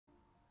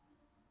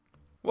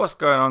What's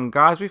going on,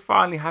 guys? We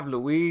finally have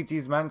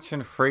Luigi's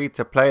Mansion free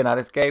to play. Now,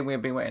 this game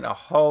we've been waiting a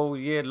whole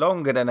year,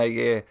 longer than a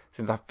year,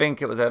 since I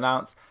think it was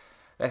announced.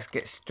 Let's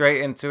get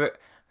straight into it,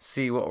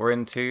 see what we're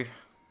into.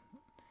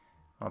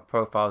 My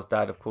profile's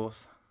died, of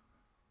course.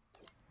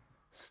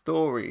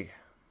 Story.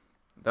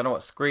 Don't know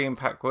what screen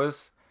pack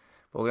was,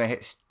 but we're going to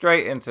hit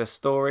straight into the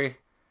story.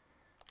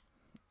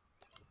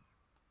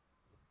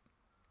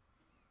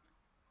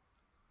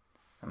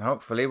 And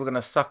hopefully we're going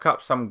to suck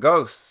up some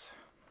ghosts.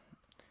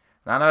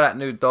 Now, I know that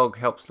new dog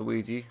helps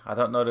Luigi. I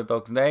don't know the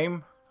dog's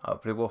name.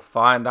 Hopefully we'll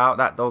find out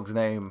that dog's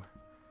name.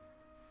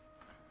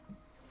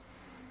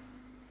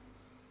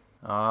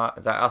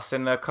 Is that us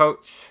in the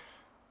coach?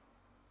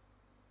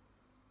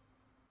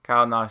 Look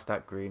how nice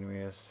that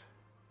greenery is.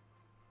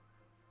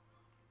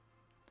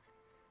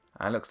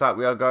 And it looks like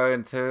we are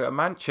going to a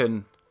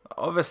mansion.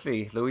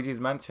 Obviously,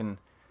 Luigi's Mansion.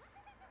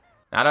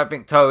 Now, I don't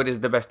think Toad is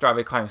the best driver.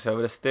 He can't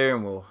over the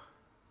steering wheel.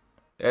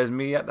 There's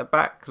me at the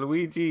back,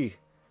 Luigi.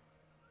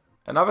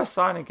 Another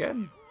sign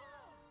again.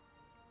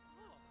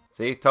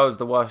 See, Toad's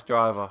the worst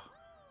driver.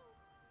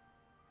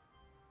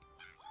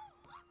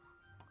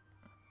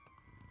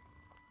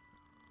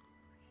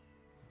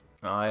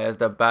 Oh, here's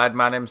the bad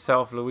man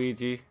himself,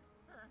 Luigi.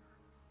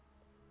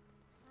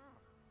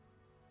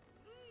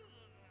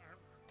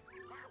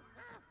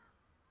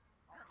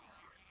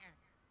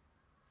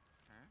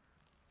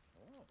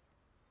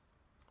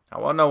 I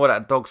want to know what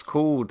that dog's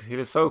called. He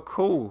is so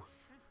cool.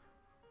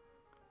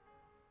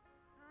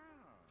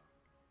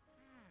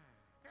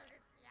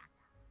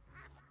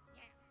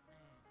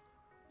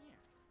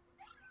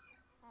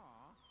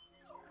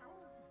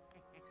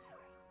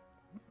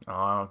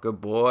 Oh, good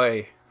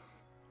boy.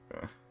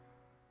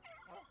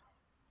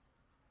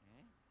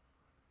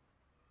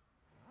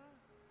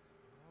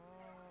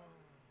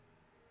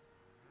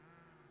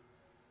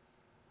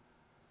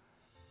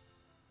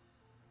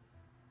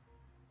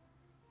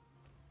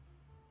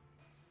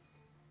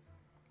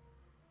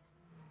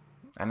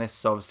 And this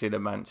is obviously the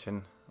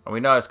mansion. And we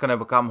know it's going to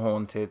become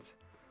haunted.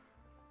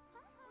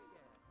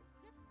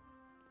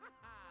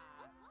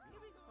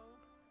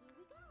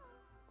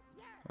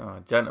 Oh,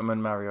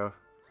 Gentleman Mario.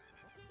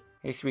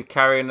 He should be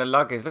carrying the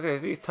luggage. Look at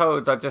this. These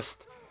toads are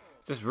just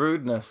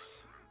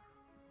rudeness.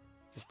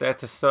 Just there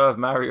to serve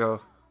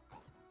Mario.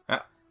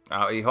 Ah,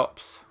 out he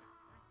hops.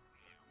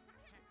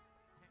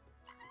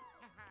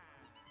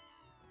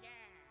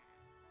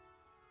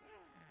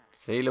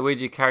 See,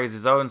 Luigi carries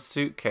his own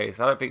suitcase.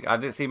 I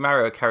didn't see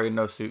Mario carrying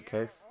no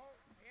suitcase.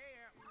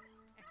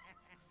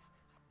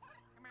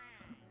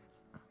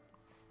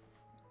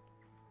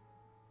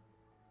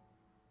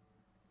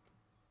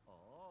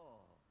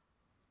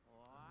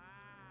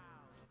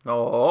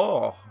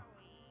 Oh.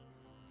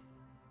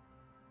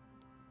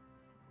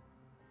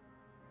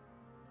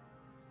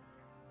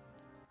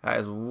 That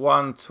is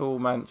one tall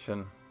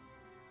mansion.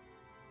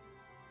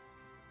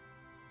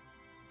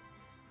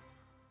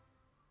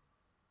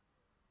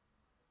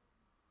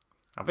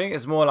 I think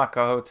it's more like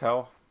a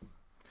hotel.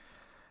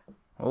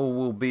 All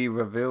will be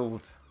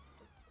revealed.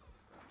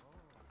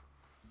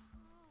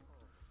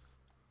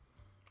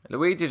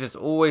 Luigi just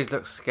always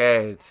looks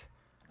scared.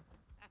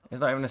 He's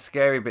not even a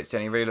scary bitch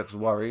then, he really looks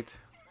worried.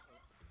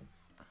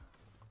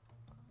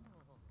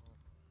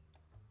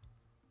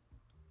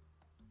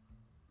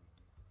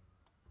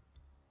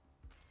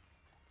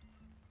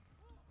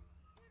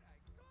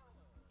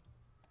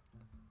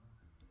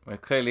 We're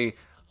clearly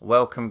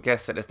welcome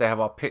guests at this. They have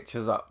our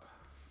pictures up.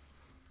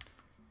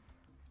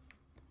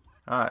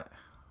 Alright.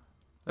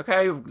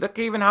 Look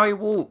even how he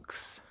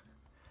walks.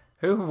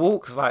 Who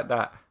walks like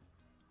that?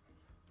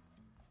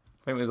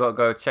 I think we've got to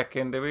go check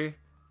in, do we?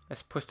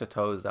 Let's push the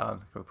toes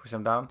down. Can we push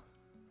them down?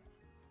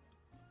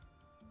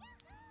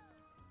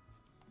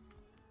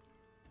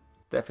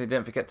 Definitely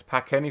didn't forget to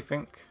pack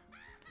anything.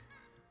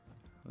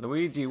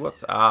 Luigi,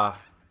 what's...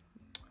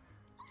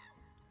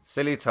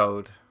 Silly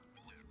Toad.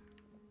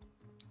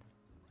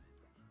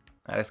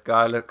 Now, this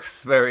guy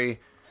looks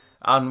very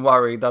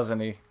unworried, doesn't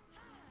he?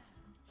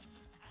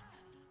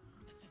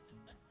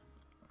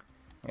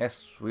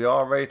 Yes, we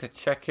are ready to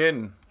check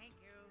in.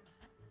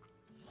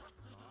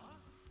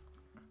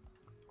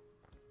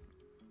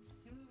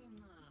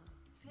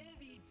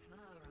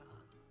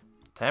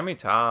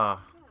 Temita.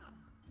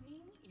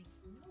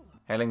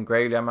 Helen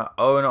Gravely, I'm the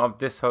owner of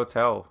this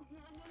hotel.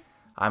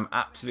 I'm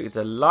absolutely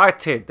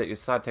delighted that you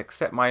decided to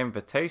accept my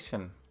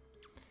invitation.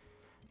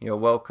 You're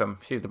welcome.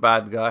 She's the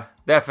bad guy.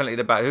 Definitely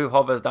the bad. Who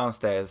hovers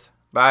downstairs?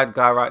 Bad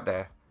guy right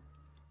there.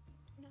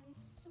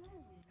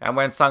 And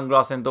wearing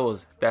sunglasses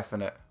indoors.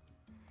 Definite.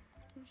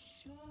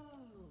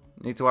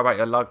 Need to worry about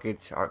your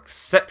luggage. Our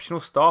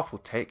exceptional staff will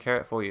take care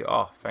of it for you.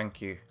 Oh,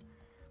 thank you.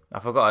 I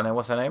forgot her name.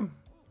 What's her name?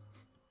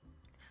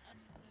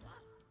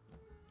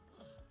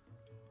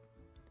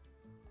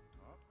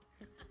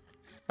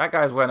 That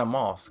guy's wearing a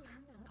mask.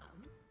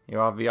 You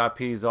are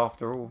VIPs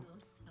after all.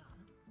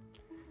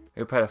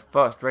 We prepared a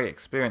first-rate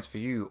experience for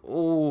you.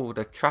 All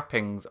the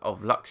trappings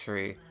of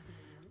luxury.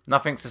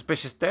 Nothing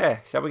suspicious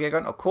there. Shall we get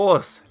going? Of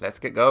course. Let's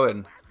get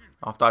going.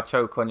 After I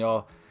choke on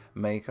your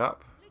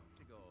makeup.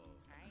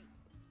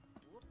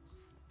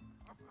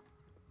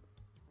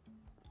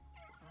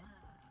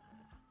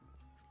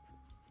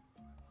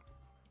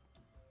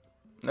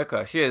 Look at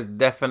her. She is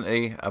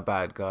definitely a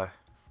bad guy.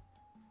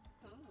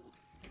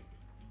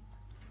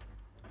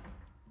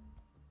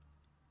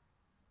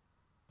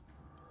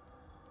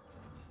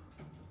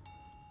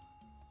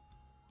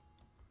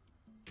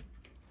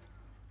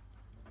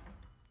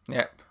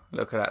 Yep.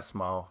 Look at that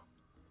smile.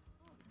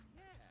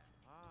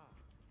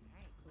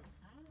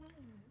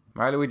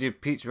 Mario, Luigi,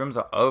 Peach rooms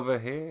are over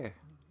here.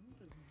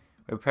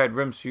 We prepared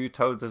rooms for you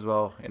Toads as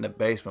well. In the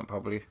basement,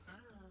 probably.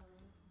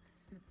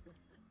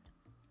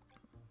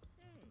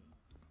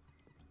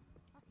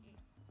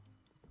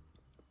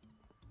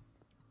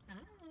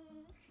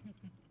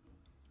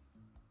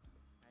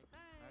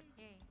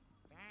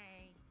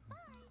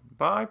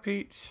 Bye,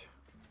 Peach.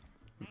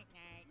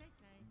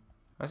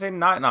 I say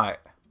night night.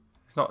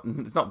 It's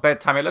not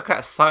bedtime. Look at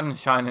that sun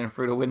shining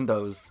through the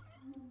windows.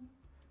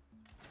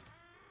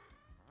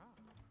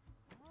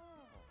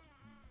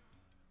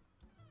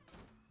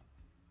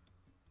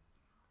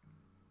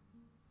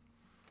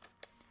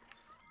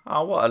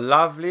 Oh, what a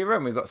lovely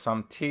room. We've got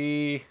some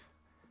tea,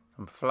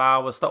 some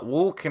flowers. Stop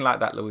walking like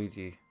that,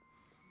 Luigi.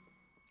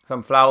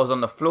 Some flowers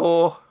on the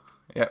floor.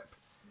 Yep.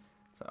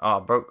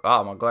 Oh,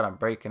 oh my god, I'm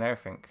breaking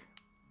everything.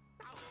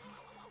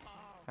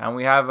 And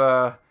we have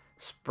a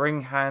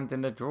spring hand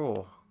in the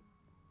drawer.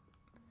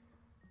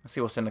 Let's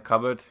see what's in the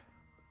cupboard.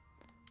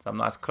 Some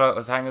nice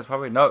clothes hangers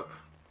probably. Nope.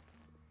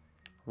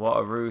 What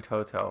a rude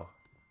hotel.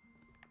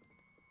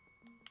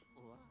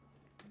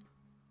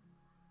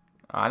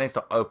 Oh, I need to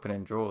stop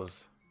opening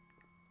drawers.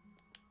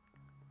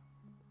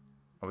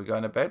 Are we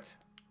going to bed?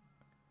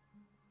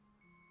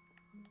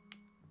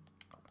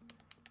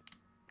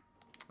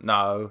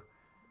 No.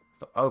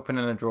 Stop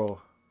opening a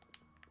drawer.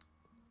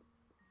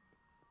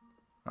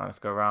 Right, let's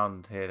go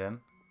around here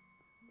then.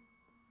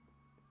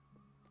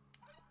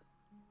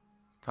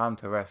 Time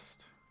to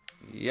rest.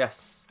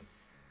 Yes.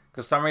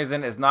 Because for some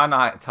reason it's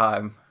night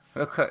time.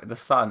 Look at the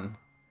sun.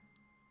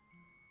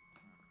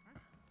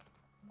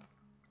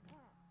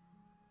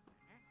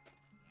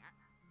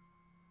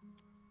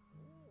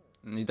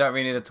 And you don't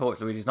really need a torch,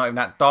 Luigi. It's not even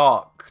that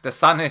dark. The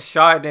sun is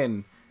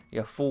shining.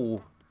 You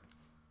fool.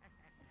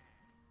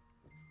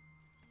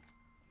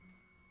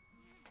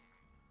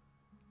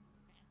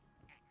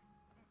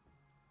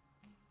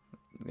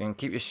 You can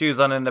keep your shoes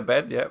on in the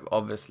bed. Yep,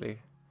 obviously.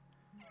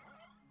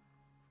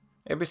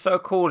 It'd be so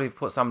cool if you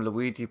put some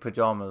Luigi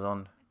pajamas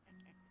on.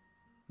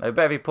 No,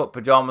 better if you put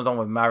pajamas on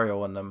with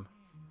Mario on them.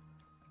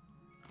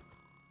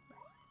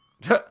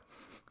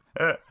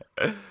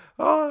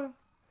 Oh.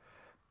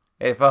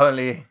 If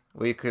only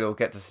we could all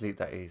get to sleep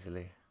that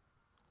easily.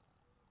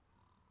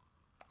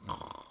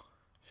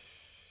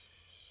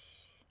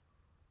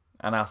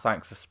 And now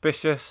something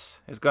suspicious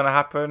is going to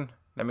happen.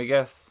 Let me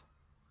guess.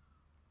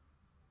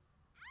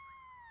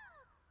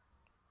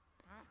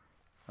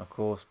 Of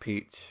course,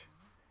 Peach.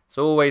 It's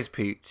always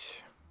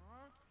Peach.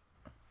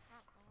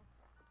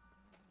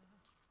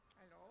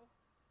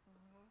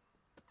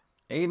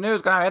 He knew he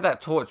was going to have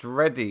that torch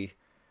ready.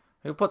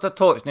 Who puts a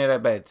torch near their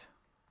bed?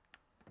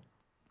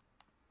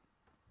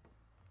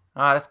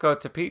 Ah, let's go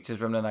to Peach's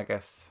room then, I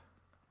guess.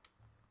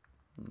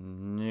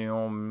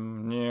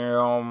 Nyom,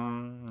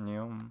 nyom,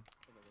 nyom.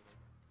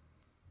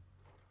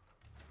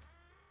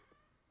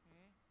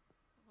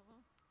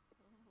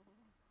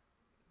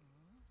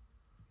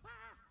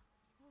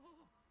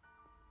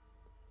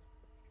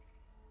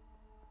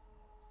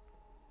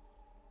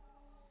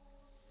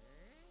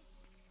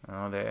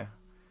 Oh dear.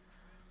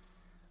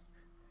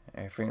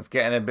 Everything's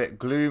getting a bit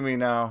gloomy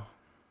now.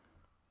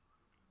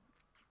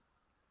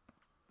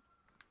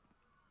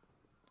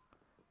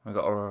 We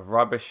got a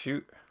rubbish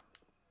chute.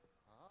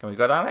 Can we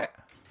go down it?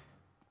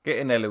 Get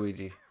in there,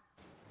 Luigi.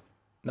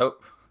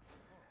 Nope.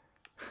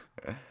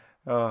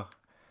 Oh.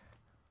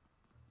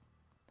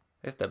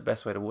 It's the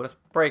best way to walk. Let's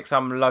break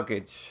some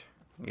luggage.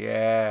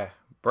 Yeah.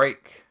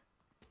 Break.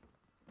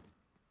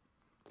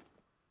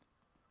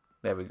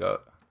 There we go.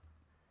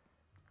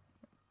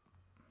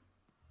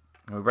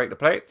 Can we break the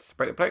plates?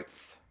 Break the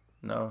plates?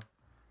 No.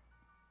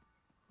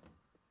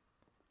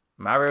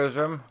 Mario's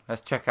room.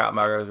 Let's check out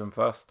Mario's room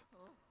first.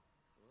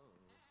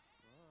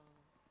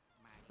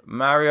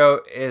 Mario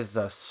is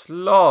a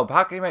slob.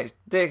 How can he make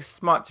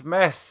this much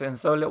mess in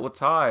so little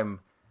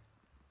time?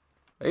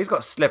 He's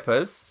got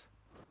slippers.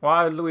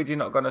 Why has Luigi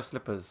not got no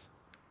slippers?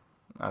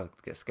 I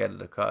get scared of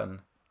the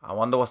curtain. I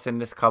wonder what's in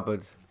this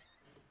cupboard.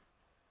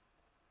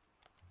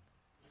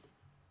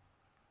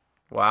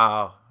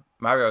 Wow.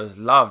 Mario's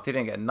loved. He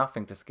didn't get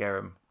nothing to scare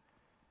him.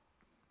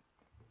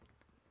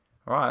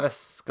 Alright,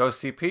 let's go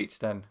see Peach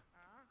then.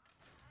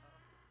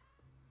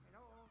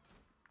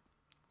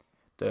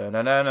 No.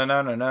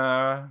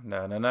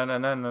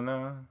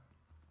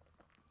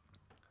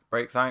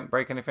 Break something?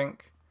 Break anything?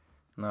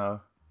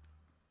 No.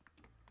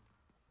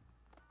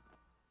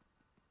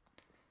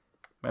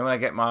 Maybe when I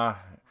get my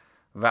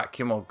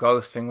vacuum or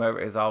ghost thing, wherever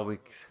it is, I'll be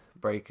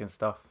breaking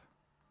stuff.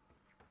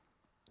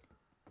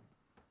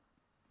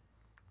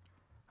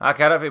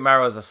 Okay, I don't think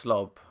Mario's a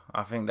slob.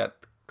 I think that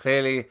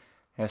clearly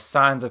there's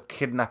signs of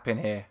kidnapping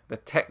here.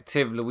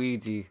 Detective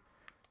Luigi.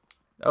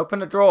 Open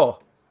the drawer.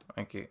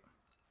 Thank you.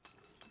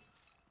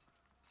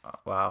 Oh,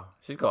 wow.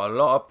 She's got a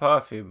lot of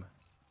perfume.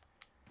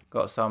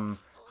 Got some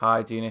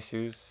hygiene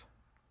issues.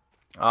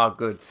 Ah,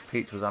 good.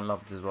 Peach was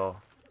unloved as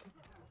well.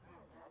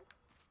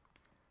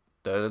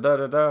 Da da da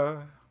da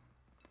da.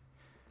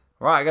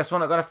 Right, I guess we're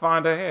not going to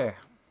find her here.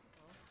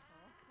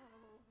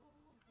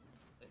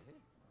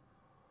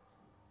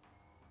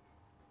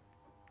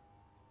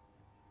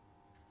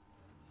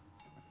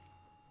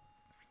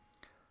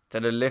 To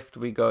the lift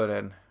we go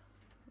then.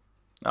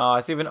 Oh,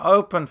 it's even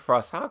open for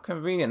us. How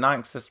convenient.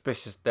 Nothing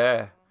suspicious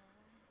there.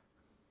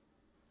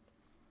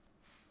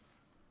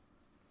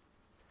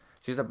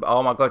 She's a...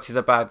 Oh my god, she's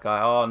a bad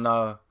guy. Oh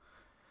no.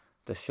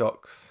 The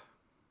shocks.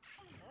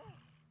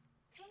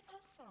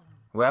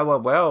 Well,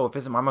 well, well.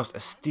 Visit my most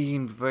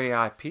esteemed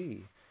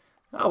VIP.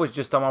 I was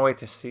just on my way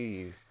to see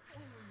you.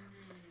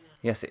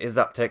 Yes, it is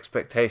up to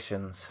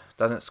expectations.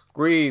 Doesn't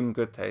scream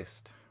good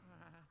taste.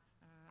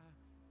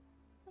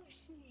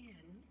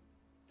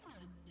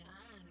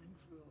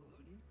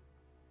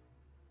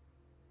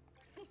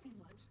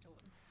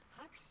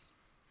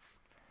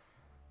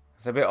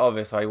 It's a bit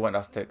obvious why you want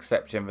us to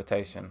accept your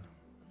invitation.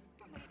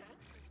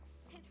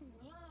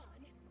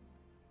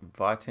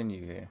 Inviting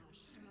you here.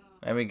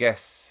 Let me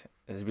guess.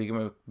 This is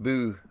beginning with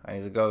Boo and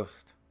he's a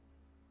ghost.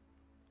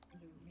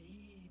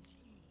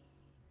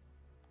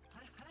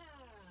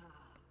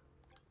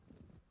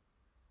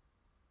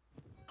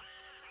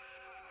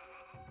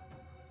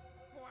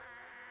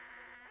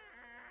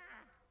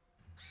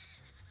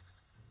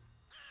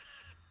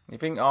 You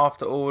think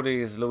after all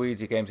these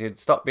Luigi games he'd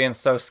stop being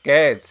so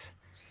scared?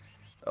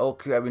 Oh,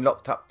 Koopa had been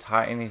locked up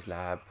tight in his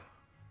lab.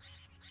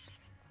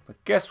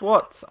 But guess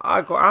what?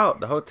 I got out.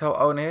 The hotel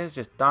owner is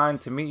just dying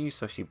to meet you,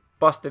 so she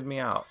busted me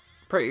out.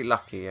 Pretty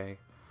lucky, eh?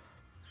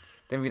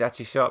 Didn't think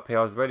actually show up here.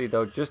 I was ready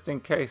though, just in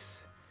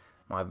case.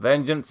 My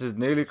vengeance is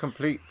nearly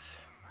complete.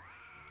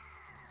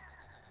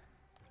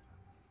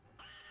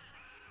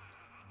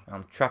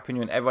 I'm trapping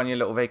you and everyone in your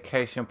little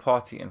vacation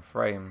party in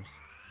frames.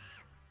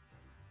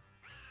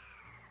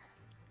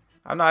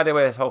 I have no idea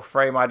where this whole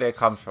frame idea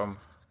comes from.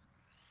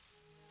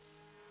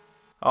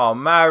 Oh,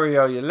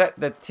 Mario, you let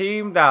the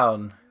team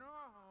down.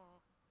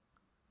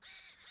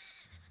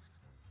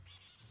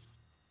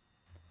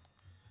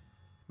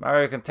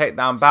 Mario can take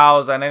down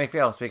Bowser and anything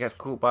else, but he gets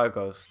caught by a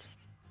ghost.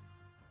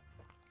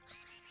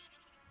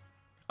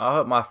 I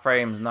hope my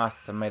frame's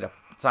nice and made of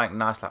something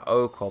nice like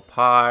oak or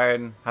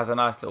pine. Has a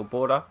nice little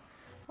border.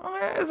 Oh,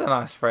 yeah, it's a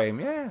nice frame,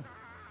 yeah.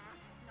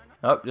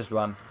 Oh, just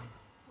run.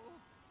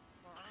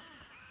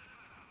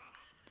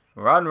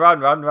 Run, run,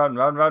 run, run,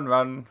 run, run,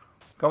 run.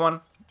 Come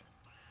on.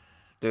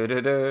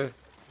 Do.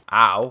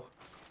 Ow.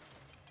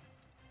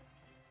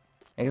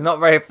 He's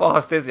not very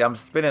fast, is he? I'm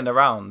spinning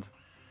around.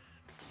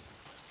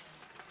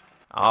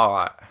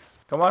 Alright.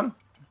 Come on.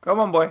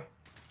 Come on, boy.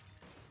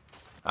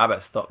 I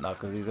better stop now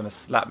because he's going to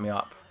slap me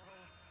up.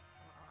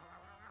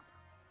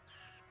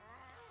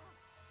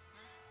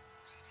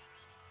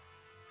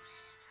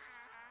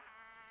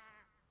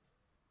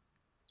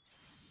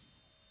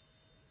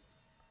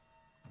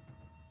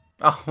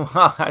 Oh,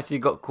 I actually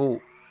got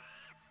caught.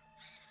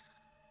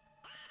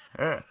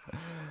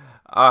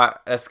 Alright,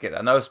 let's get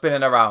that. No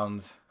spinning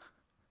around.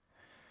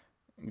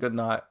 Good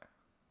night.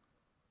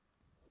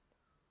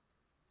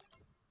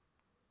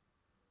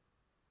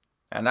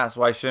 And that's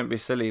why I shouldn't be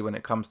silly when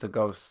it comes to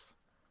ghosts.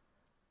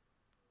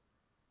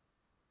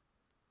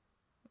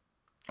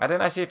 I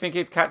didn't actually think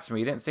he'd catch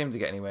me. He didn't seem to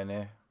get anywhere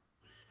near.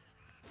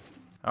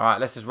 Alright,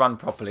 let's just run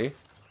properly.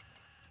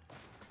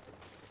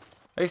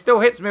 He still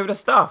hits me with the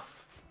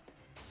stuff.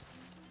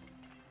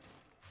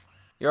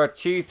 You're a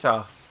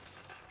cheater.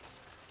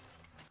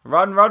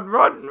 Run, run,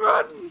 run,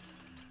 run.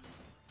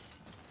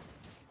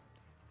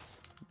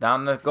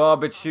 Down the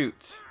garbage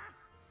chute.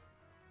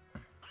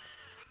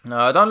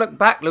 No, don't look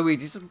back,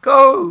 Luigi. Just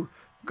go.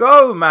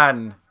 Go,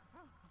 man.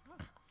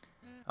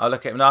 Oh,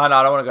 look at him. No, I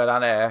don't want to go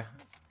down there.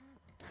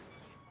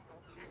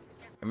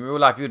 In real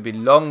life, you would be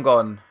long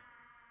gone.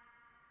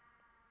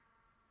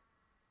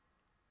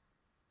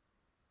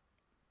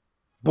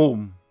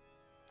 Boom.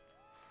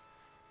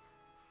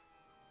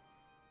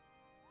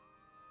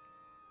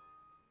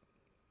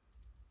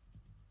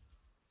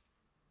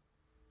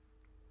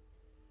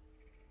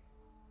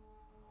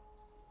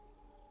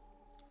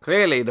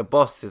 Clearly, the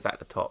boss is at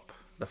the top.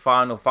 The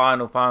final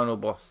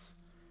boss.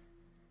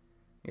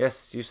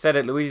 Yes, you said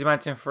it. Luigi's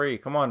Mansion 3.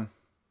 Come on.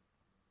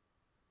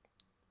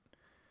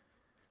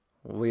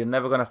 We're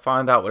never going to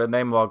find out what the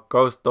name of our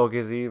ghost dog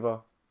is either.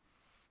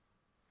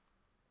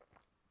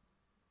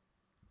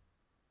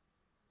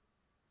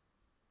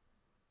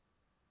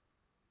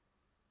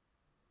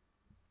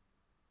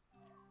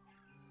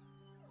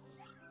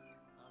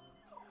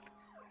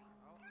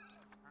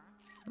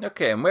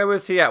 Okay, and where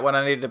was he at when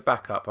I needed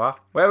backup, huh?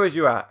 Where was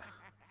you at?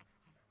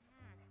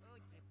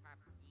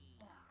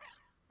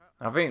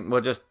 I think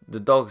we're just, the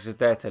dog's just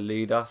there to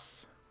lead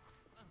us.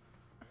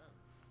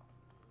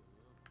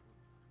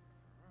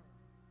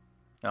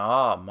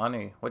 Ah,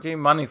 money. What do you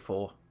need money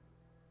for?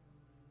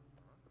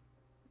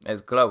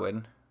 It's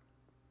glowing.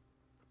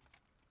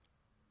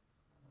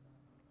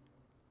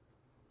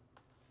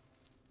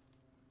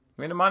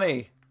 me the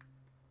money.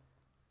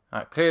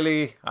 Alright,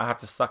 clearly I have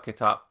to suck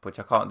it up, which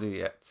I can't do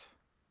yet.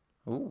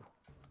 Ooh.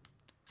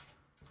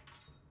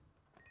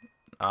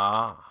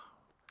 Ah.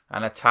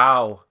 And a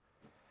towel.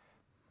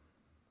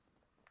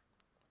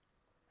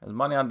 There's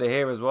money under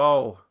here as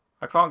well.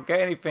 I can't get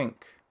anything.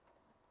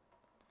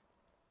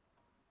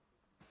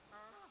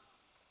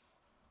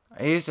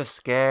 He's just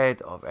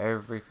scared of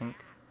everything.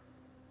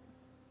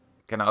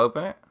 Can I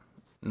open it?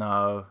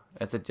 No.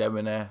 It's a gem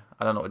in there.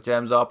 I don't know what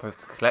gems are. I have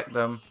to collect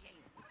them.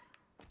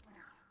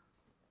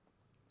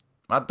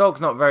 My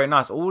dog's not very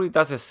nice. All he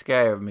does is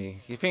scare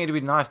me. You think he'd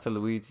be nice to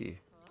Luigi.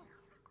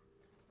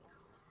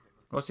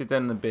 What's he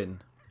doing in the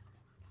bin?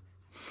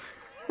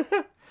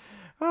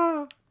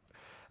 I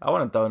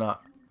want a donut.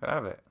 Can I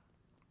have it?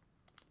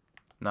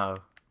 No.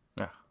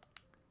 No.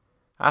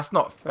 That's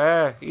not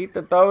fair. Eat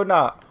the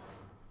donut.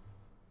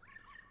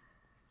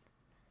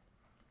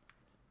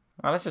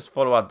 Now let's just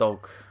follow our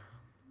dog.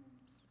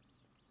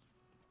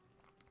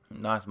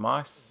 Nice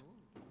mice.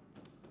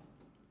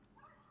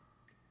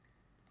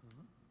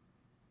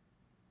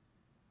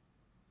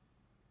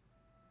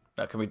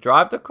 Now, can we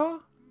drive the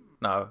car?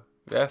 No.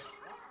 Yes.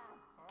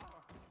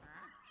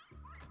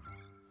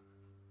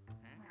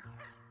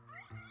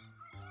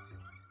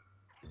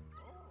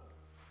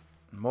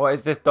 What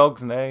is this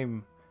dog's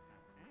name?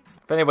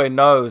 If anybody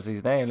knows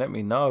his name, let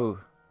me know.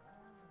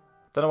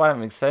 Don't know why I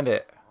haven't said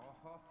it.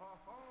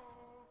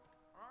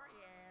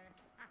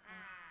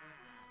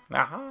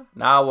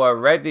 Now we're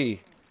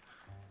ready.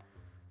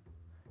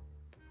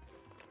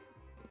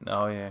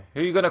 Oh yeah.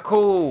 Who you gonna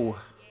call?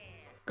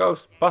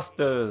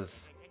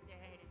 Ghostbusters.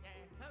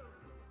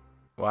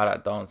 Wow,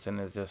 that dancing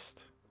is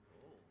just...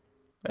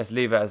 Let's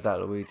leave it as that,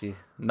 Luigi.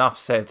 Enough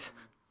said.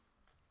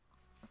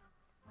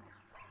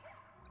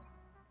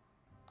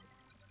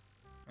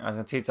 I was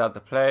gonna teach how to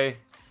play.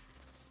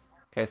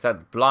 Okay, so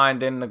that's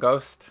blinding the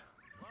ghost.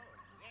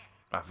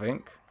 I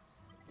think.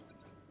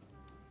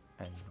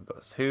 And we've got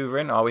this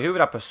hoovering. Oh, we hoovered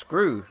up a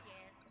screw.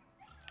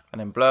 And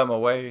then blow them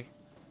away.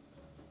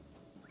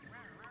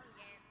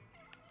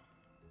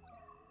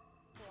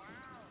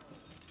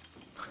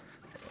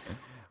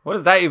 What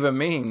does that even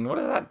mean? What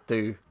does that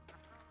do?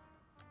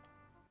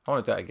 I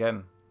want to do that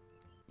again.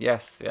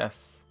 Yes,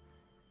 yes.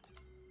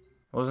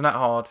 Wasn't that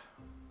hard?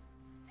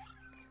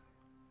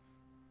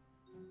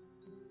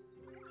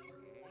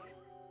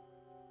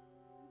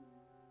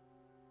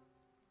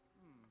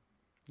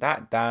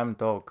 That damn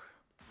dog.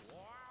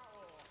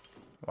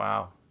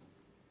 Wow.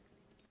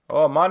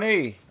 Oh,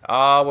 money.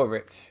 Ah, we're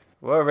rich.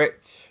 We're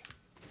rich.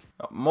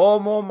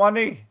 More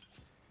money.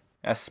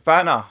 A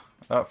spanner.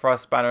 Don't throw a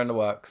spanner in the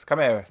works. Come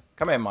here.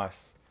 Come here,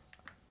 mice.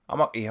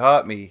 He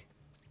hurt me.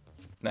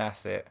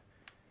 That's it.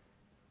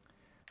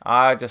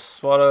 I just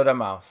swallowed a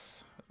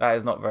mouse. That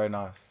is not very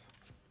nice.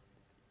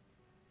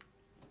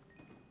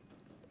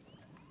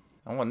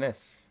 I want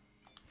this.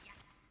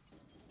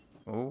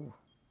 Ooh.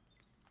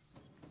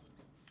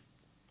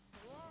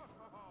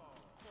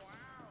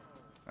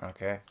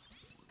 Okay.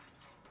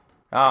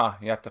 Ah,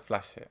 you have to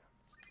flash it.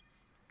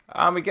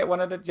 And we get one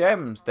of the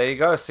gems. There you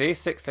go. See?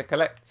 6 to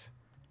collect.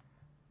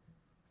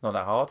 Not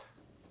that hard.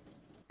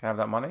 Can I have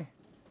that money?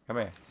 Come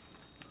here.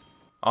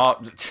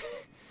 Oh,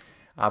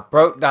 I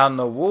broke down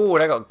the wall.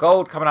 They got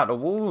gold coming out the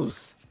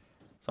walls.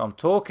 So I'm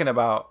talking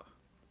about.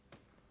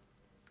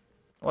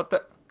 What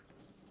the?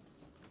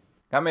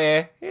 Come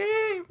here.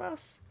 Hey,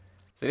 mouse.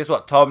 See, this is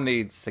what Tom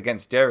needs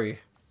against Jerry.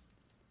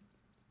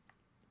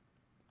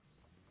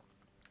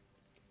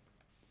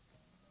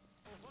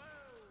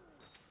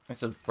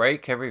 Let's just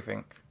break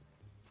everything.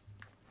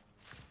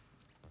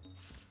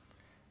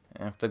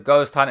 And if the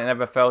ghost hunting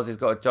never fails, he's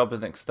got a job as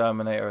an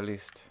exterminator at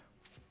least.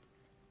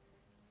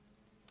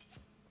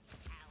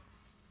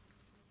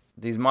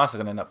 These mice are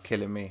going to end up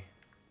killing me.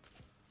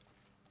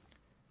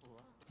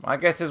 My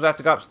guess is we have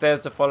to go upstairs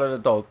to follow the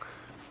dog.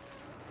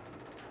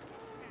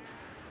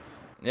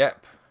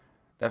 Yep.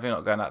 Definitely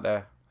not going out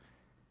there.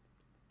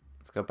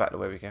 Let's go back the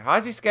way we came. How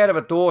is he scared of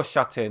a door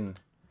shutting?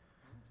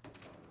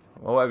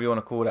 Or whatever you want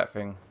to call that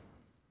thing.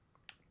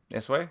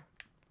 This way?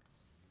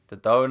 The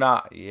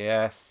donut.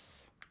 Yes.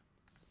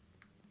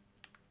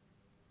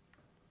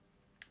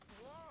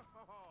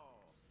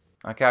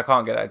 Okay, I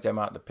can't get that gem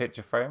out of the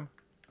picture frame.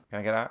 Can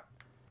I get that?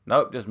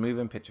 Nope, just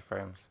moving picture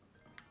frames.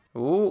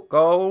 Ooh,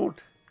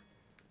 gold.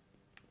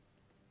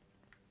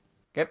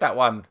 Get that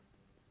one.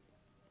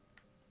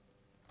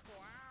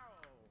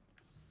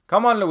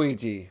 Come on,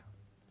 Luigi.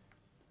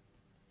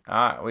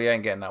 Alright, we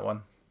ain't getting that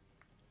one.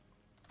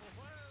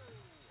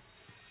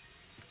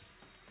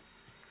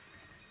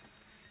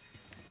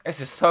 This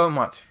is so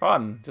much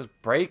fun. Just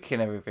breaking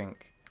everything.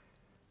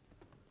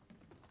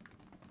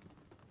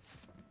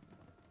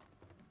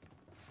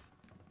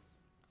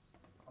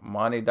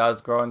 Money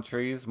does grow on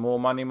trees. More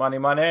money, money,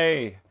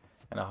 money.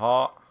 And a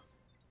heart.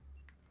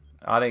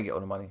 I didn't get all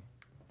the money.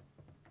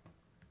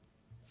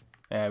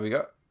 There we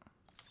go.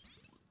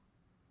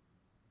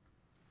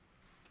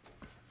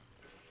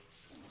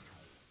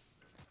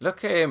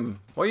 Look at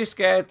him. What are you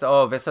scared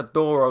of? It's a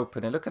door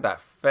opening. Look at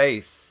that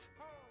face.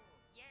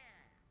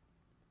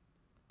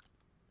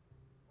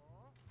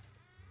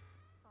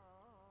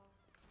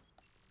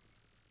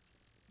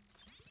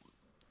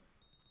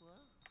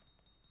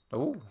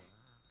 Ooh.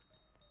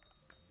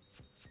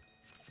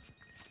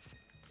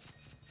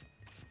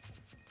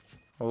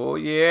 Oh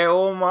yeah,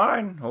 all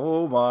mine.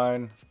 All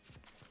mine.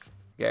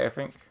 Get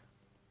everything.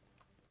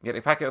 Get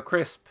a packet of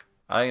crisp.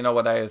 I don't even know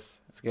what that is.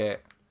 Let's get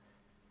it.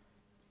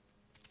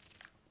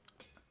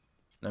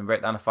 Then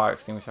break down the fire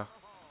extinguisher.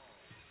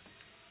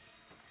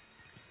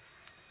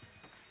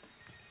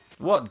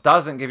 What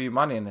doesn't give you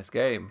money in this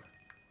game?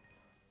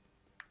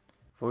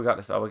 Before we got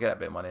this, oh, we'll get that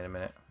bit of money in a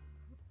minute.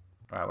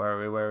 Right, where are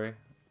we? Where are we?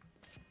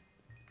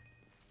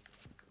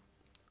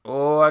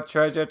 Oh, a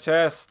treasure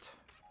chest.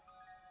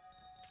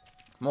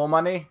 More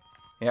money?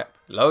 Yep,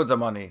 loads of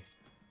money.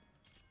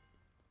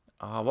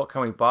 Oh, what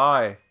can we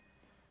buy?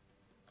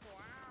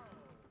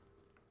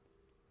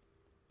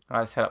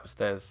 Alright, let's head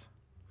upstairs.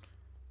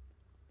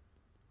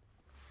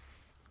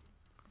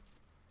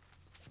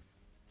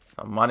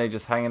 Some money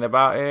just hanging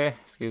about here.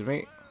 Excuse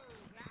me.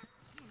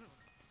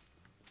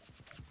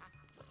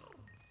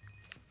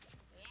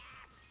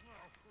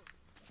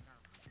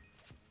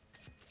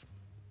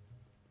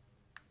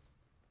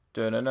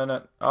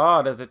 No.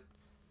 Oh, there's a...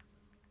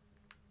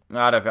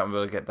 No, I don't think I'm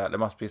going to get that. There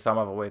must be some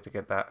other way to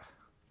get that.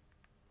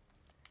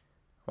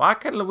 Why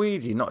can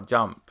Luigi not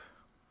jump?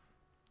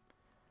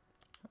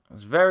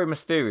 It's very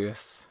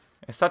mysterious.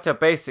 It's such a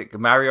basic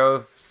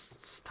Mario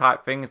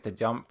type thing is to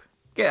jump.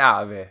 Get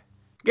out of here.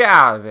 Get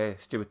out of here,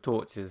 stupid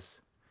torches.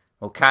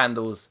 Or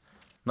candles.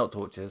 Not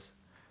torches.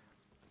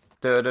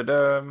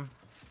 Dum.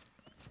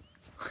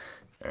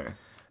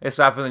 This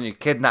happens when you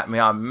kidnap me.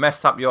 I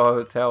mess up your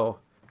hotel.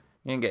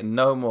 You ain't getting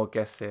no more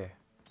guests here.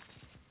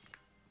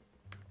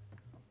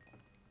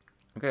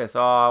 Look at this.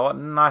 Oh, what a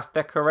nice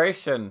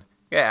decoration.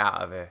 Get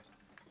out of here.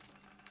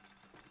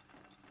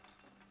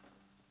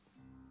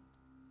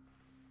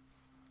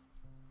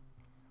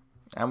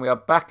 And we are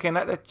back in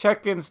at the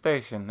check-in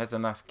station. There's a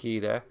nice key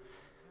there.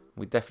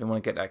 We definitely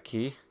want to get that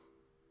key.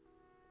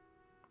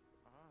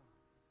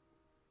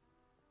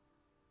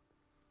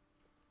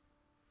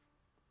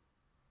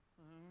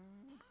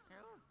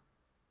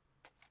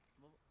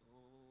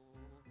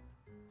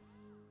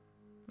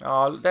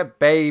 Oh, look, they're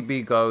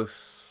baby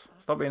ghosts.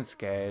 Stop being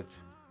scared.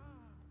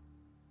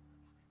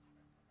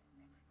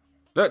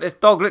 Look, this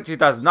dog literally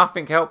does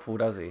nothing helpful,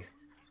 does he?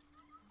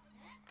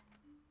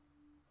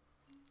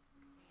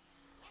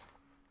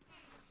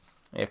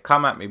 Yeah,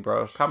 come at me,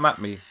 bro. Come at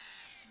me.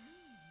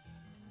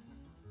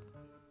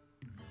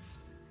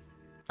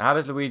 How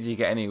does Luigi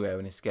get anywhere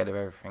when he's scared of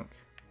everything?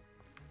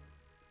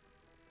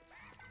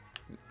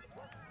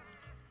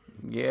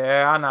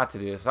 Yeah, I know how to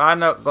do this. I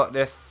know, got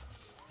this.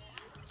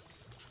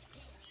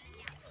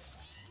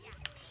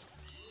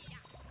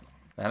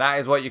 Now that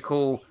is what you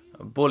call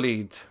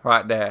bullied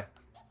right there.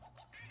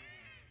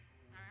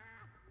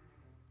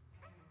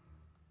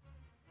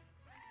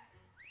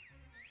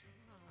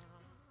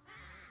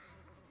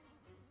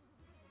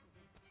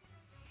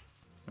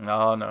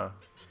 Oh no.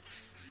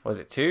 Was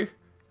it 2?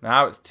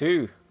 Now it's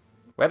 2.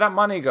 Where'd that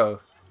money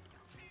go?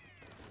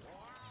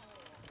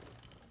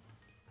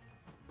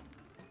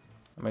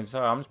 I mean,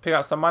 sorry, I'm just picking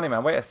out some money,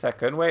 man. Wait a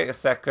second. Wait a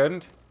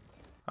second.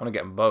 I'm gonna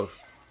get them both.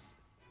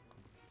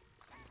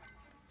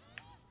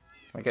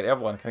 Can I get the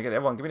other one? Can I get the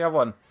other one? Give me the other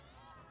one.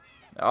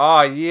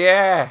 Oh,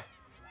 yeah.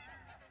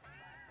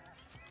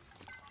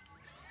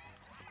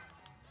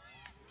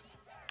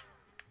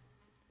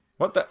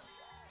 What the?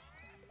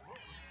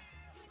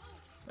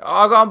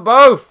 Oh, I got them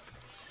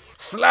both.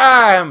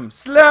 Slam.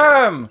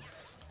 Slam.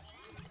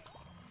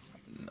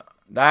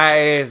 That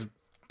is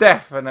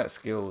definite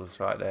skills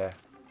right there.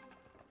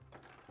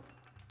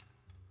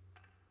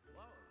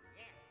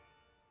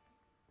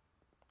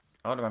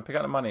 Hold on, man. Pick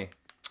up the money.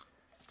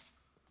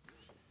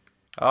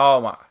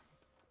 Oh my.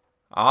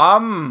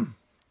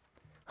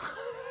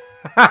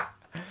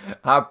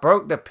 I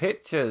broke the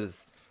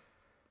pictures.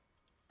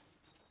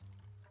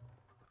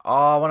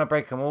 Oh, I want to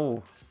break them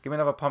all. Give me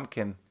another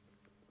pumpkin.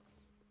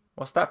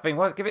 What's that thing?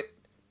 What? Give it.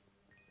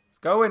 It's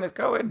going. It's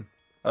going.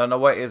 I don't know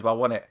what it is, but I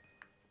want it.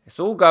 It's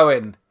all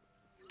going.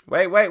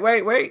 Wait.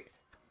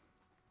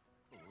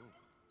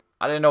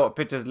 I didn't know what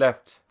pictures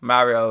left.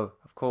 Mario,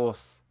 of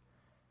course.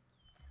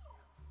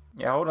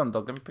 Yeah, hold on,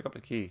 dog. Let me pick up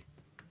the key.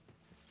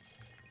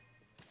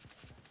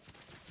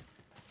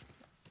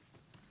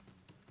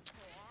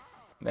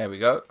 There we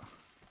go.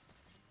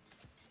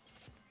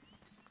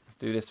 Let's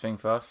do this thing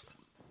first.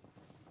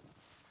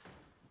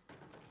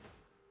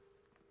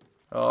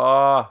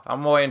 Oh,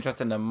 I'm more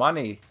interested in the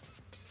money.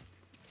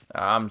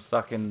 I'm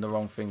sucking the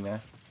wrong thing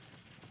there.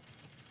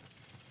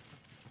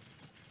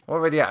 We're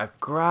already at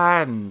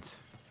 £1,000.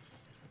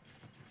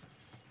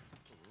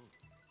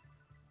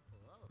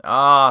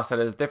 Ah, so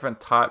there's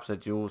different types of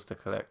jewels to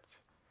collect.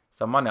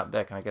 Some money up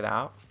there. Can I get it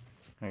out?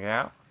 Can I get it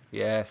out?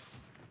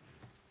 Yes.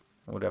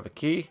 Oh, do we have a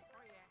key?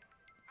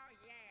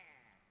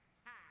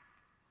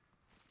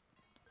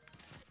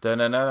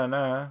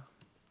 No.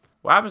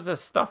 What happens to the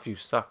stuff you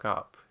suck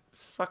up?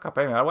 Suck up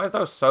anyway. Where's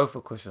those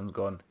sofa cushions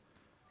gone?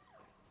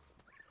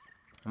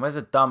 And where's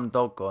the dumb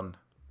dog gone?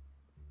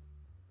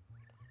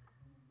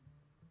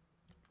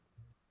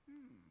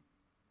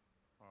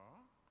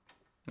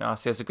 No,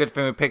 see, it's a good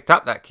thing we picked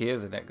up that key,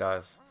 isn't it,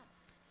 guys?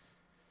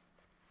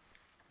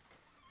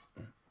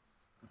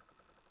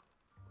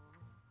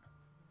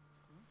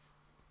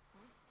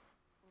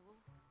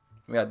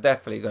 We are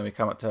definitely going to be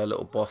coming up to a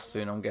little boss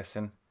soon, I'm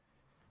guessing.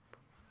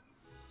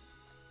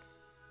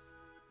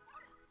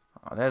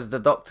 Oh, there's the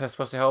doctor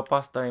supposed to help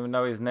us. Don't even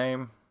know his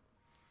name.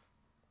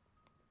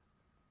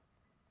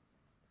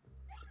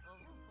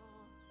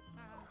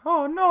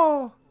 Oh,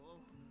 no.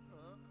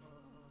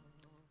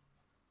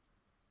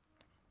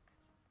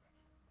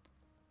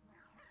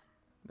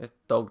 This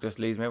dog just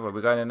leaves me. Were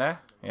we going in there?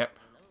 Yep.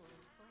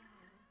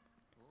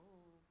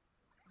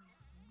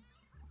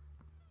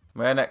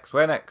 Where next?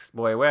 Where next,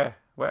 boy? Where?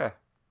 Where?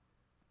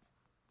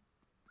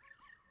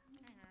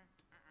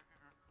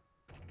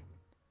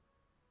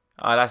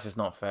 Oh, that's just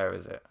not fair,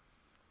 is it?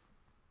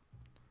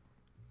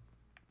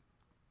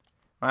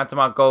 Man, to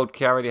my gold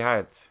key I already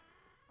had.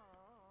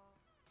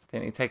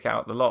 Didn't he take it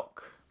out the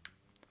lock?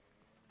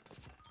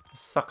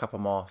 Suck up a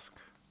mask.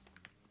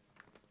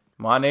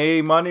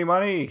 Money, money,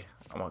 money.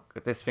 Oh my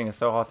god, this thing is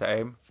so hard to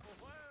aim.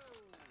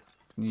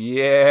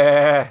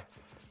 Yeah.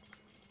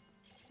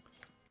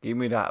 Give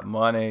me that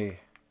money.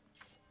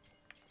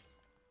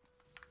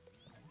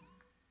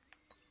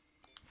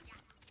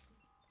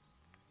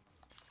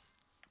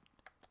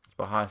 It's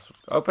behind.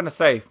 Open the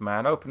safe,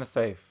 man. Open the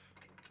safe.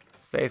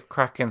 Safe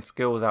cracking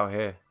skills out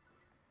here.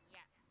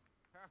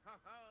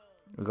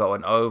 We got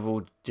an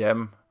oval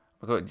gem.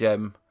 We got a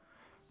gem.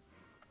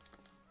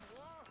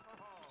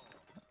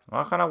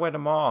 Why can't I wear the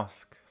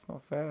mask? It's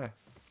not fair.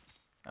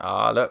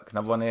 Ah, look,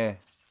 another one here.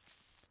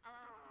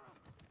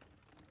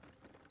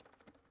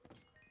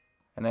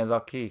 And there's our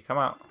key. Come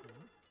out.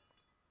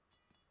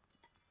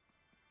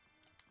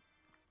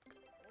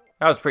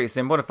 That was pretty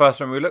simple. The first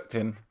one we looked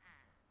in.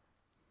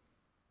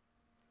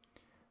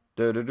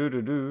 Do do do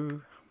do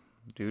do.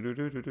 Do do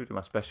do do do.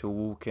 My special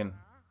walk in.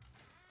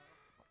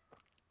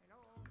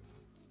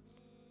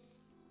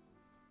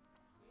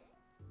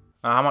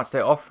 Now, how much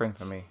they're offering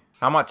for me?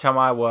 How much am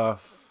I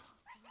worth?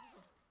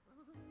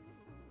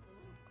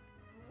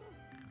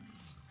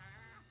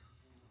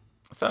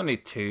 It's only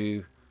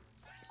 2.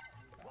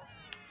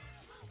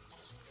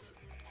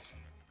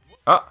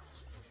 Oh.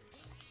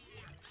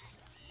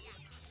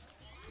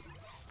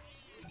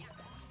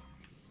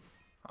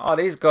 Oh,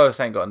 these ghosts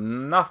ain't got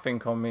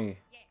nothing on me.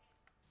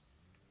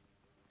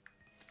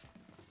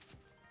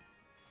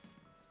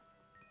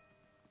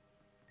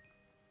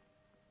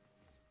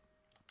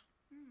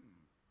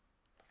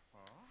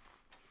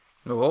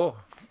 Oh,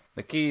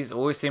 the keys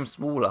always seem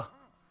smaller.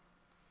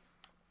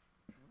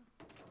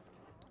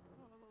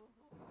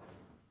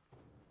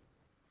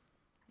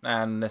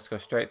 And let's go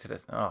straight to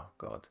this. Oh,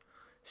 God.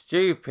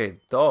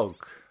 Stupid dog.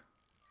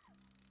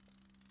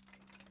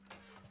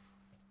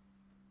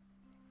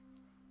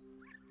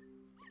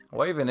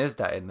 What even is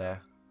that in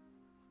there?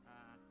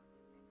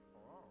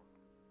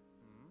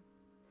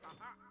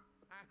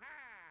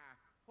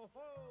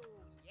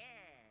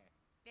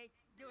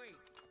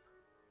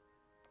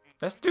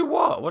 Let's do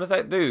what? What does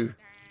that do?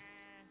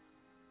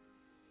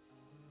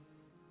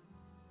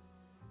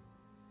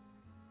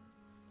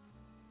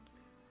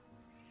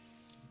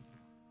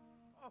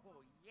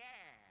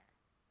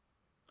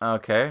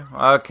 Okay,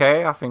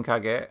 okay, I think I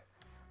get it.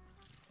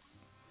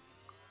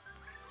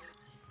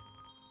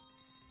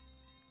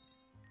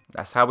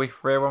 That's how we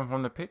free one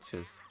from the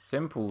pictures.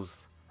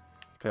 Simples.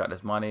 Pick up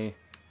this money.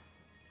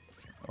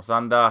 What's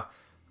under?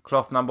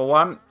 Cloth number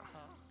 1.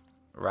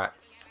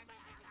 Rats.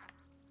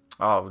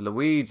 Oh,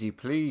 Luigi,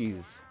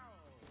 please.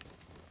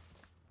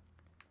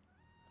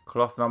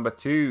 Cloth number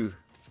 2.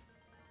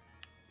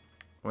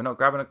 We're not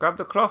grabbing it. Grab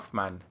the cloth,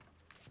 man.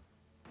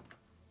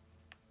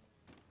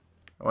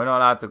 We're not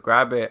allowed to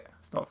grab it.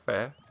 It's not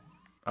fair.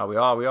 Oh, we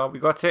are. We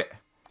got it.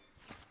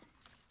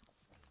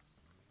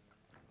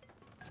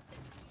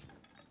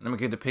 Let me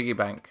get the piggy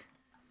bank.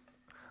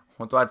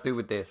 What do I do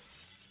with this?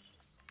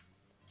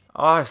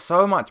 Oh, there's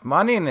so much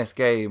money in this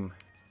game.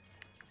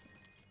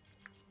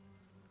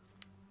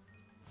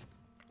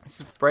 Let's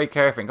just break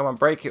everything. Come on,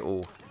 break it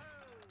all.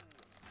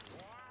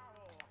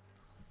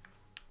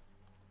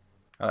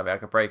 I don't think I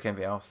could break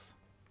anything else.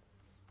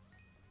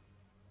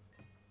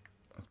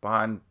 It's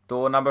behind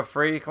door number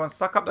 3. Come on,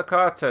 suck up the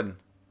curtain.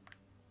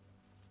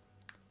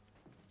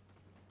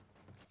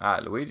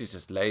 Ah, Luigi's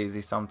just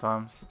lazy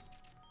sometimes.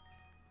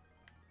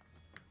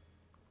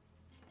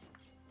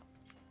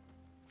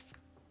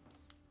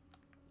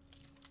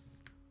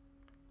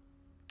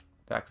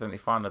 They accidentally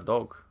found a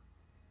dog.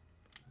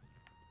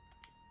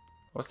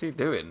 What's he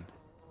doing?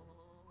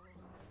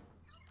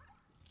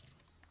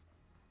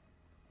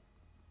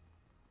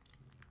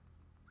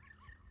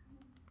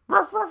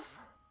 Ruff, ruff.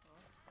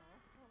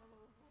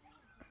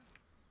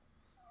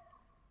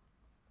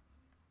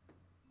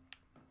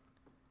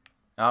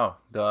 Oh,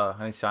 duh.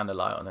 I need to shine the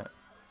light on it.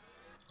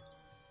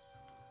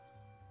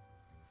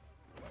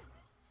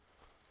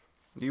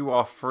 You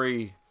are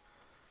free.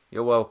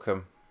 You're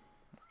welcome.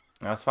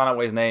 Now let's find out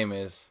what his name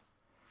is.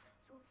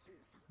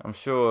 I'm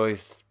sure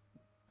he's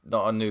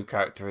not a new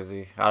character, is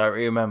he? I don't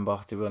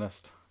remember, to be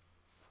honest.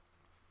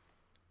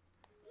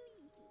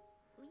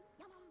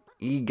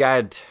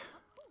 Egad.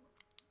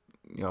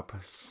 You're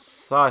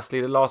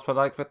precisely the last one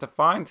I expect to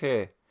find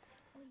here.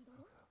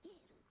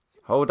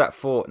 Hold that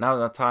thought. Now's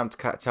the time to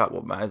catch up.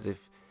 What matters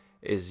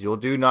is you'll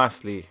do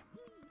nicely.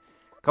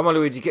 Come on,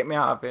 Luigi, get me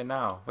out of here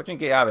now. What do you mean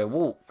get out of here?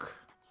 Walk.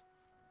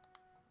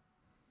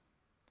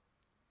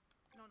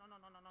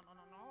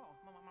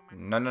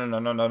 No, no, no,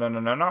 no, no, no, no,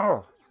 no,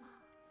 no.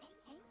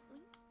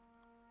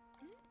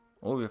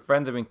 All your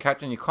friends have been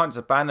captured. You can't just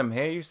abandon them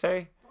here, you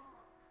say?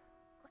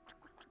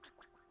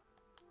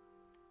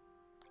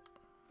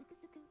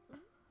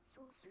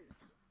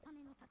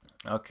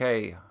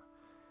 Okay.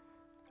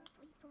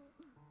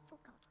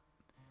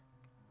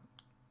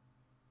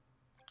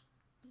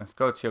 Let's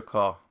go to your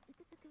car.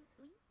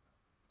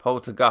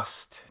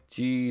 Poltergust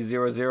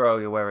G00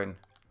 you're wearing.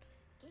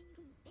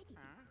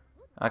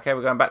 Okay,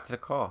 we're going back to the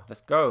car.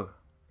 Let's go.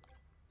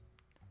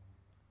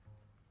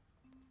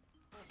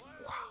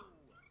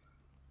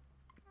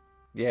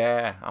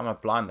 Yeah, I'm a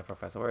blinder,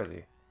 Professor. Where is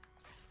he?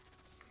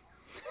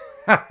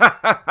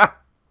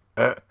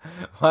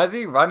 Why is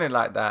he running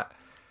like that?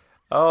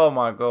 Oh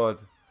my god.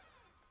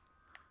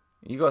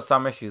 You got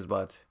some issues,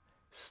 bud.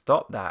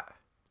 Stop that.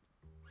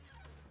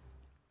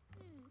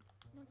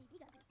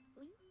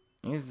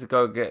 You need to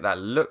go get that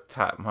looked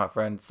at, my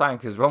friend.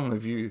 Something is wrong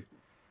with you.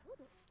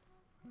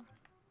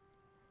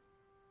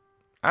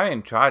 I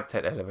didn't try to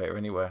take the elevator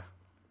anywhere.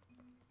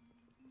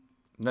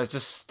 No,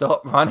 just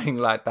stop running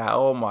like that.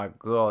 Oh my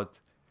god.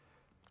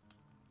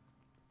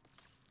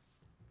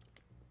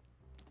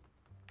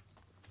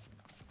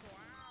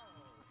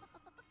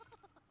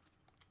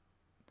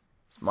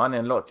 It's money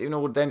and lots. Even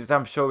all the dangers,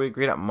 I'm sure we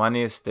agree that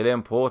money is still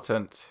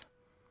important.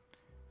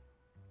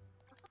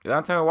 You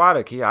don't tell me why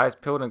to keep your eyes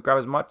peeled and grab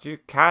as much as you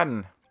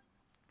can.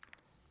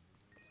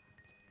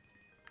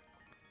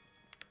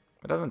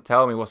 It doesn't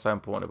tell me what's so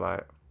important about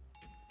it.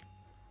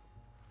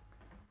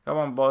 Come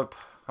on, Bob.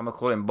 I'm gonna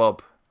call him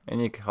Bob. And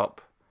you can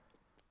hop.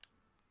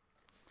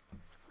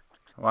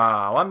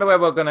 Wow, I wonder where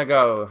we're gonna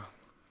go.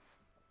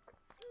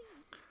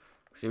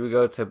 Should we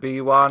go to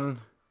B1?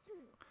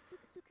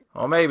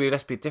 Or maybe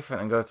let's be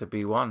different and go to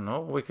B1.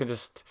 Or we can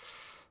just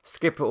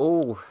skip it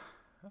all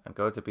and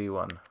go to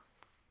B1.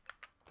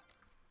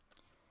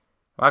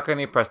 Why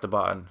can't you press the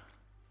button?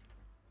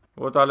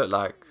 What do I look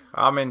like?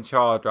 I'm in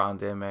charge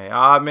around here, mate.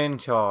 I'm in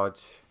charge.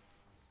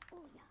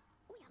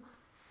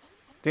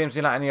 Didn't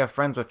seem like any of your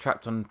friends were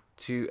trapped on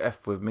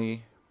 2F with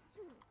me.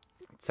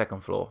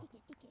 Second floor.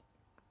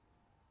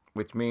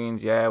 Which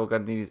means, yeah, we're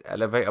going to need these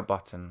elevator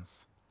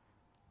buttons.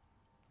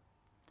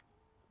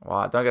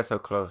 Wow, don't get so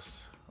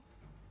close.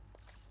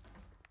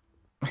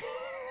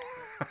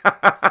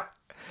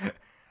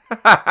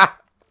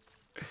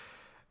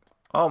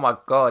 Oh my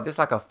god, this is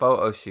like a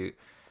photo shoot.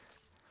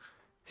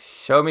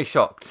 Show me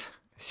shocked.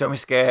 Show me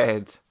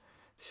scared.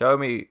 Show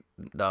me...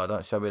 No,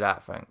 don't show me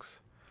that, thanks.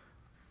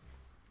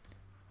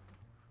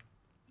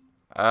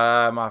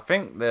 I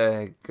think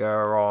the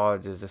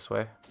garage is this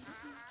way.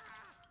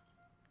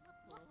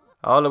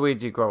 Oh,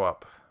 Luigi, grow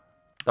up.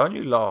 Don't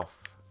you laugh.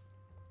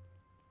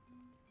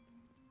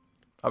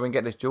 I can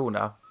get this jewel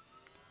now.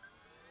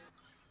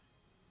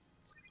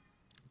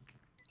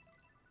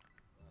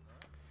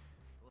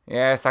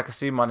 Yes, I can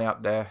see money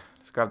up there.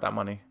 Let's grab that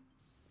money.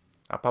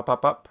 Up, up,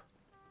 up, up.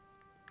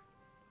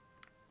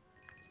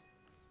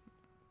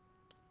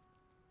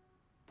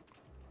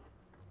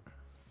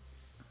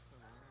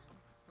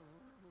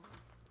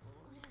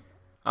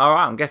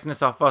 Alright, I'm guessing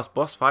it's our first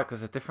boss fight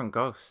because it's a different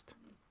ghost.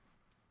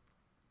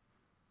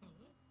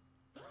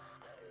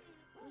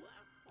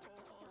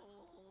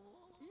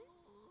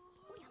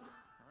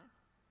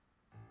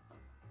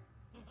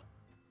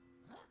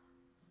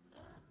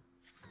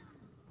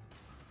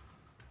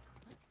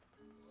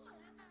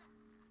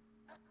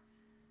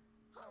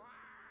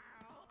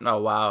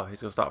 Oh wow, he's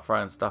gonna start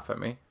throwing stuff at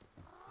me.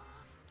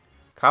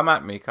 Come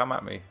at me, come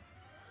at me.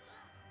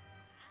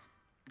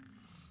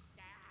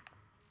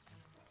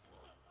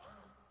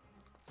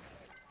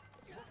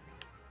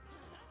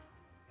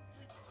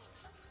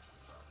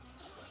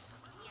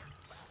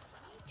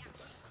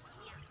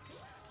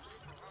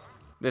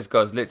 This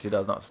ghost literally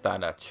does not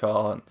stand a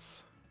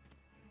chance.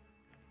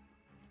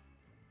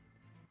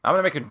 I'm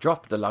gonna make him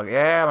drop the lug.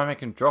 Yeah, I'm gonna make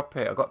him drop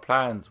it. I've got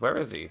plans. Where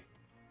is he?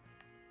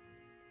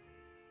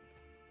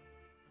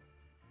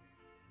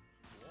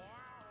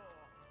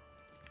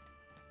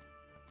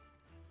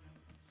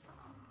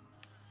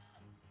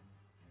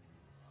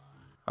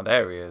 Oh,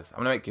 there he is. I'm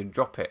gonna make you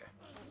drop it.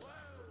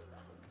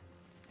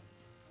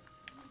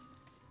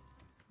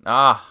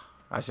 Ah,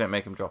 I shouldn't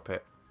make him drop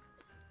it.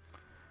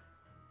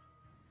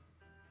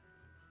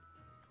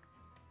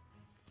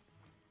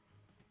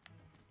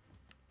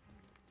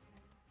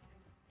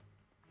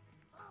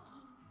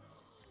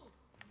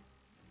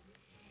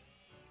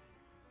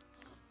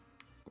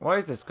 What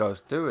is this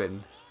ghost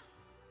doing?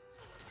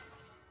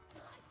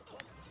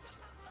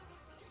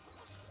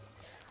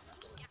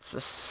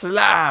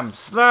 Slam!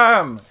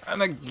 Slam!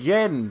 And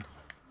again!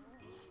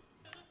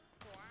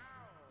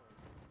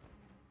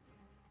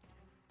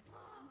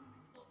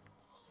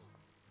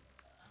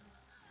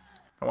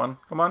 Come on,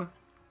 come on.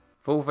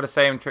 Fall for the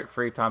same trick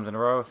 3 times in a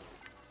row.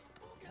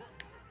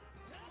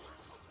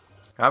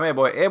 Come here,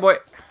 boy. Here, boy.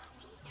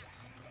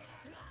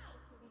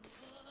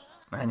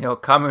 And you're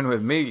coming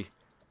with me.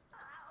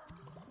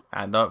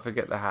 And don't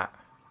forget the hat.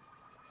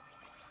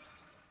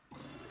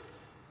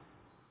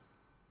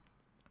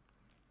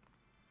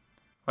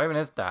 What even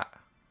is that?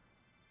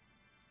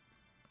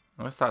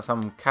 What's that?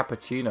 Some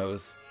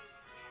cappuccinos.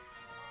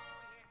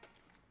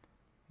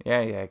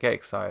 Yeah, get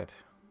excited.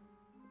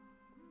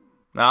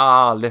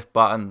 Ah, lift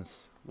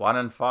buttons. 1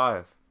 and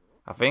 5.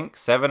 I think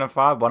 7 and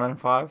 5, 1 and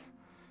 5.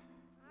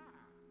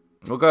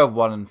 We'll go with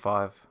 1 and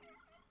 5.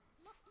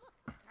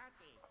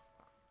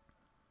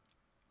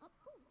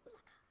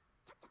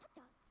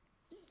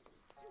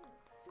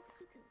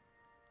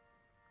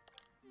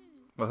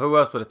 Well, who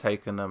else would have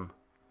taken them?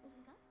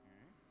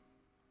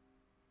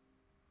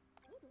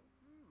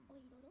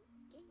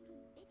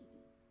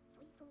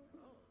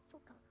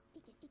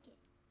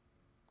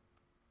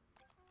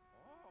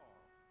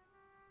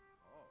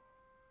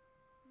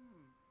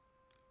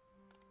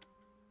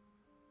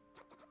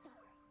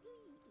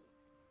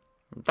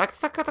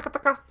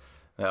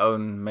 Their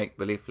own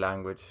make-believe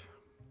language.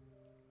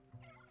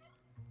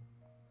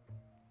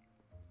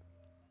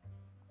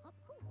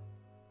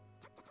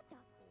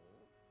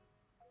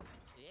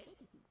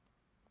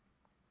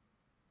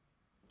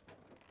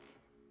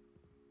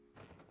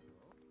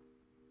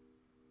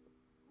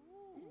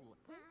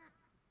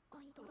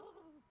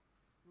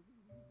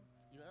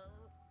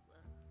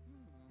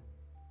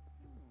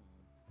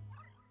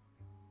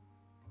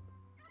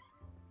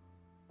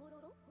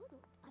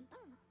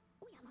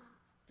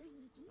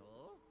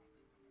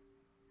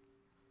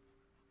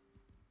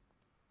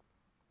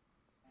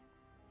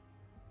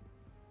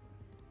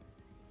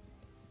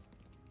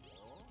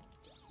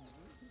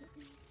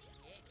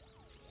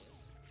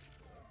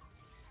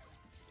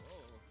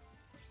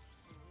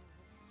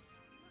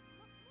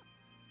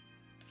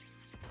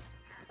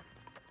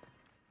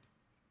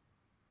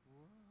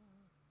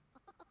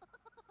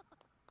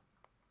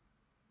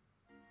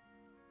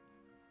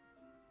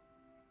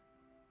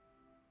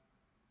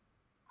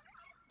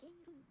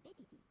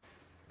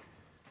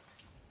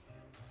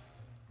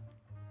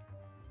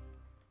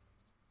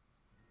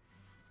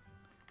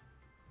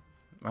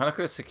 Man, look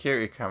at the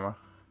security camera.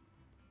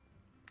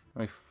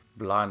 Let me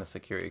blind the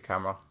security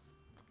camera.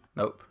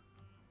 Nope.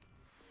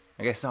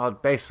 I guess our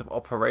base of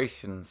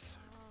operations.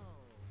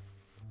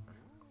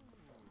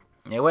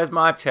 Yeah, where's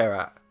my chair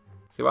at?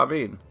 See what I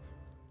mean?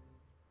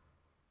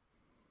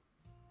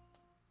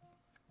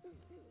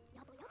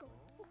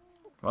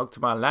 Welcome to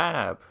my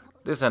lab.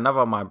 This is another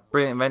of my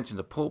brilliant inventions,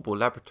 a portable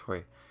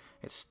laboratory.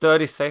 It's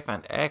sturdy, safe,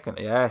 and air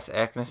conditioned. Yes,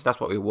 air conditioned. That's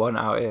what we want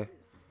out here.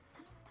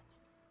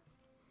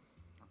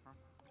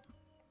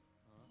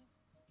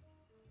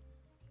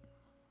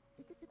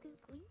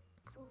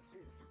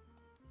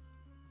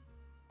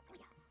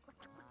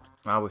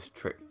 I was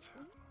tricked.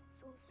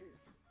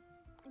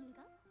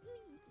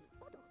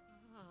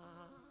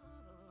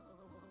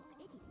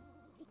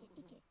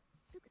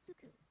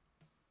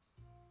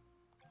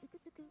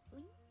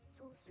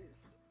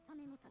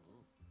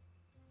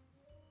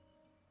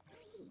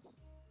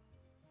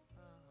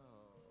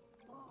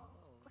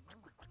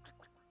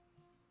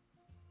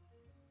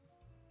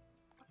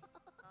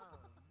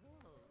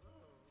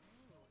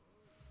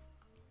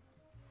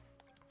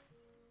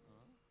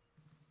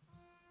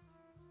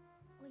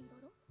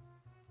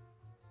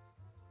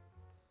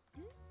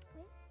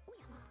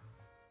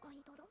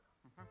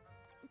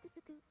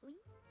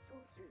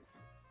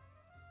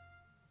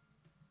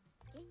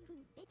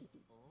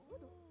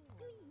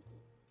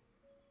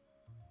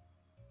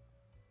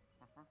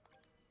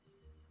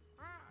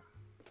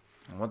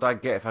 What do I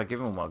get if I give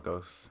him my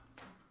ghosts?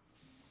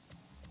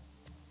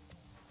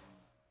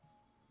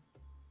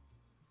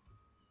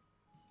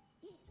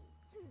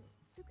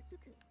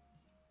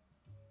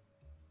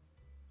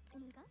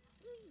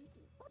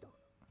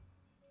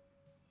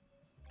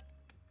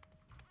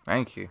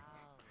 Thank you.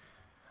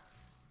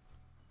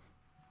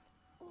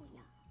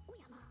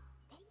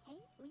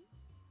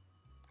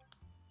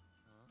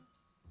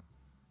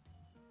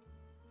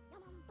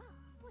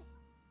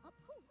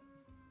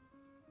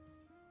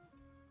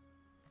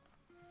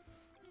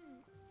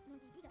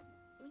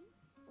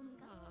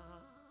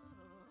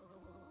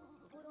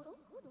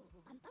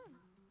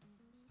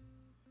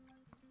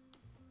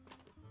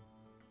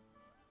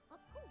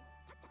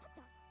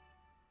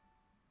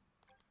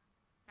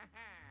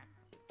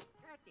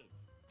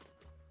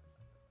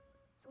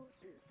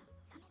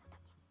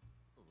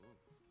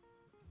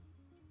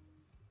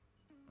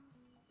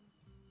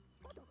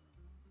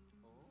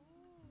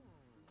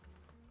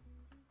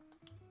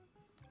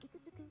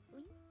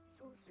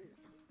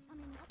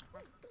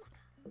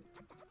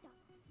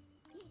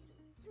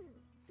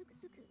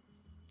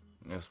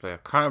 Let's play a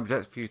kind of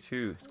object for you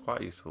too. It's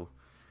quite useful.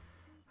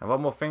 And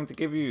one more thing to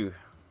give you.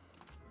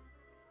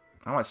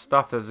 How much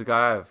stuff does the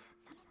guy have?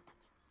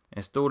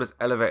 Install this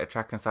elevator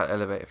track inside the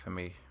elevator for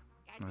me.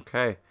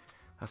 Okay,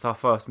 that's our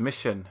first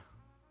mission.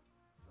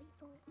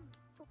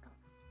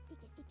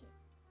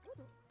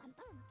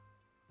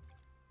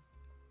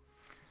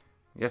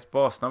 Yes,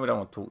 boss. No, we don't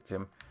want to talk to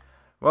him.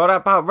 Well, that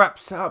about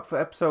wraps it up for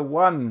episode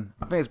 1.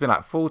 I think it's been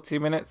like 40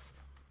 minutes.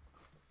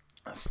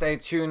 Stay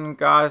tuned,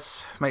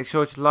 guys. Make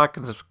sure to like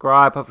and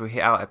subscribe. Hopefully we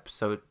hit out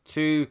episode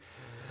 2.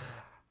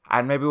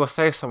 And maybe we'll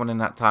save someone in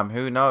that time.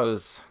 Who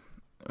knows?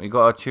 We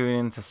got to tune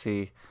in to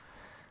see.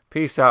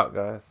 Peace out,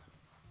 guys.